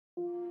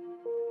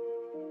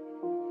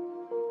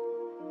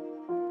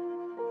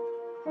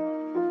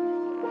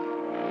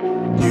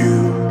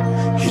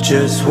You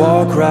just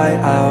walk right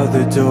out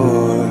the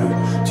door.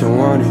 Don't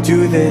wanna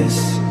do this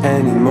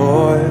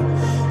anymore.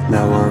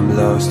 Now I'm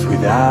lost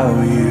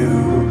without you.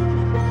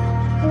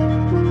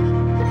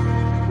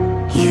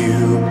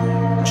 You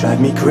drive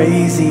me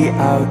crazy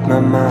out my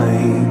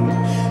mind.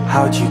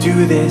 How'd you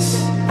do this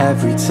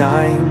every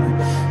time?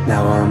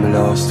 Now I'm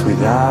lost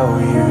without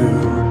you.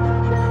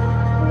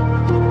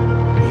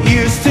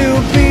 Used to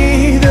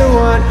be the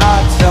one I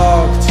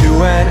talk to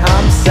when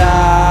I'm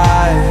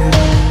sad.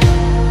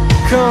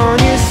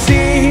 Can't you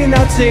see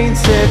now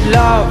tainted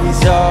love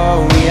is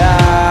all we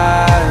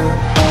have?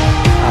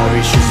 Our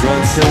issues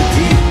run so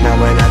deep, now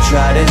when I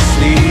try to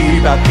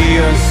sleep I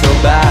feel so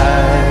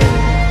bad.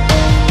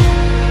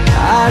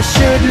 I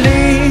should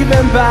leave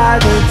and by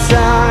the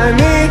time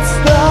it's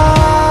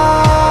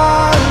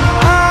done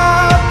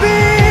I'll be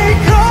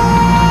gone.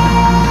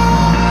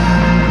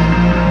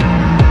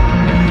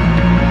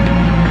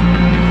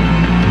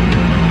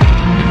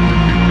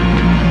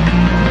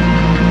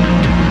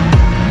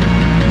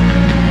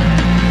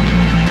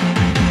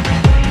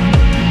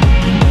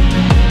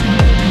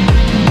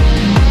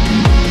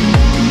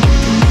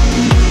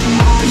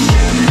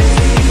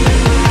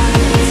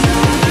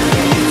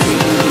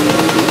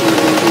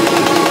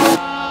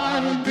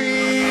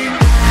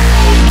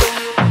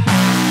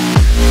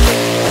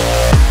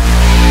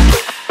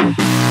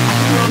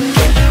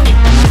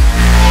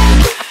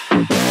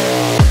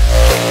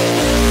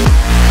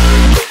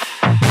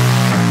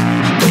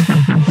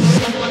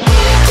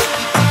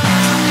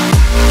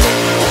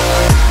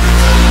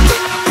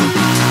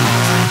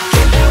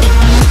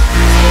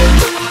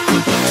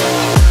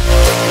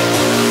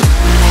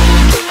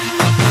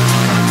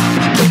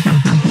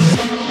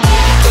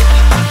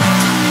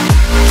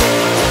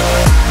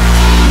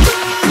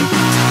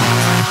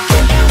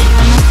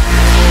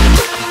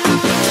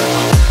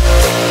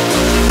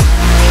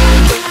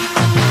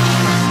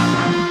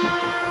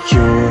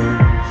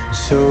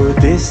 So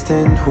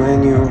distant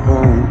when you're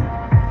home,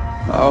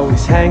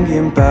 always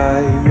hanging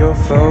by your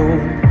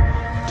phone.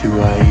 Do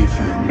I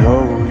even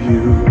know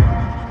you?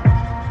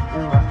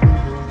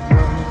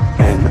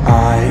 And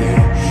I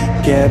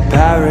get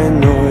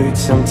paranoid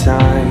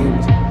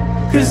sometimes,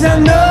 'cause I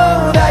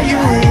know that you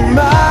ain't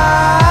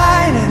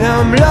mine, and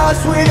I'm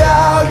lost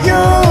without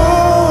you.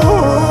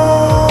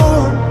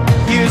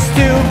 Used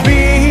to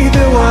be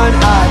the one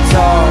I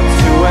talk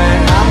to when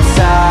I'm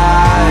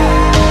sad.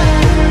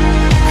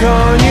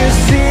 Can't you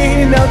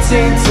see now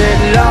tainted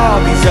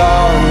love is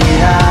all we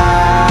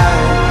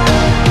have?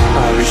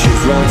 Our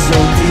issues run so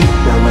deep,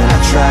 now when I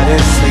try to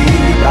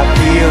sleep I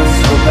feel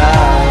so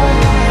bad.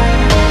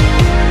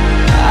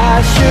 I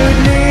should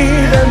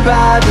leave and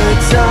by the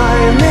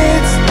time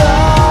it's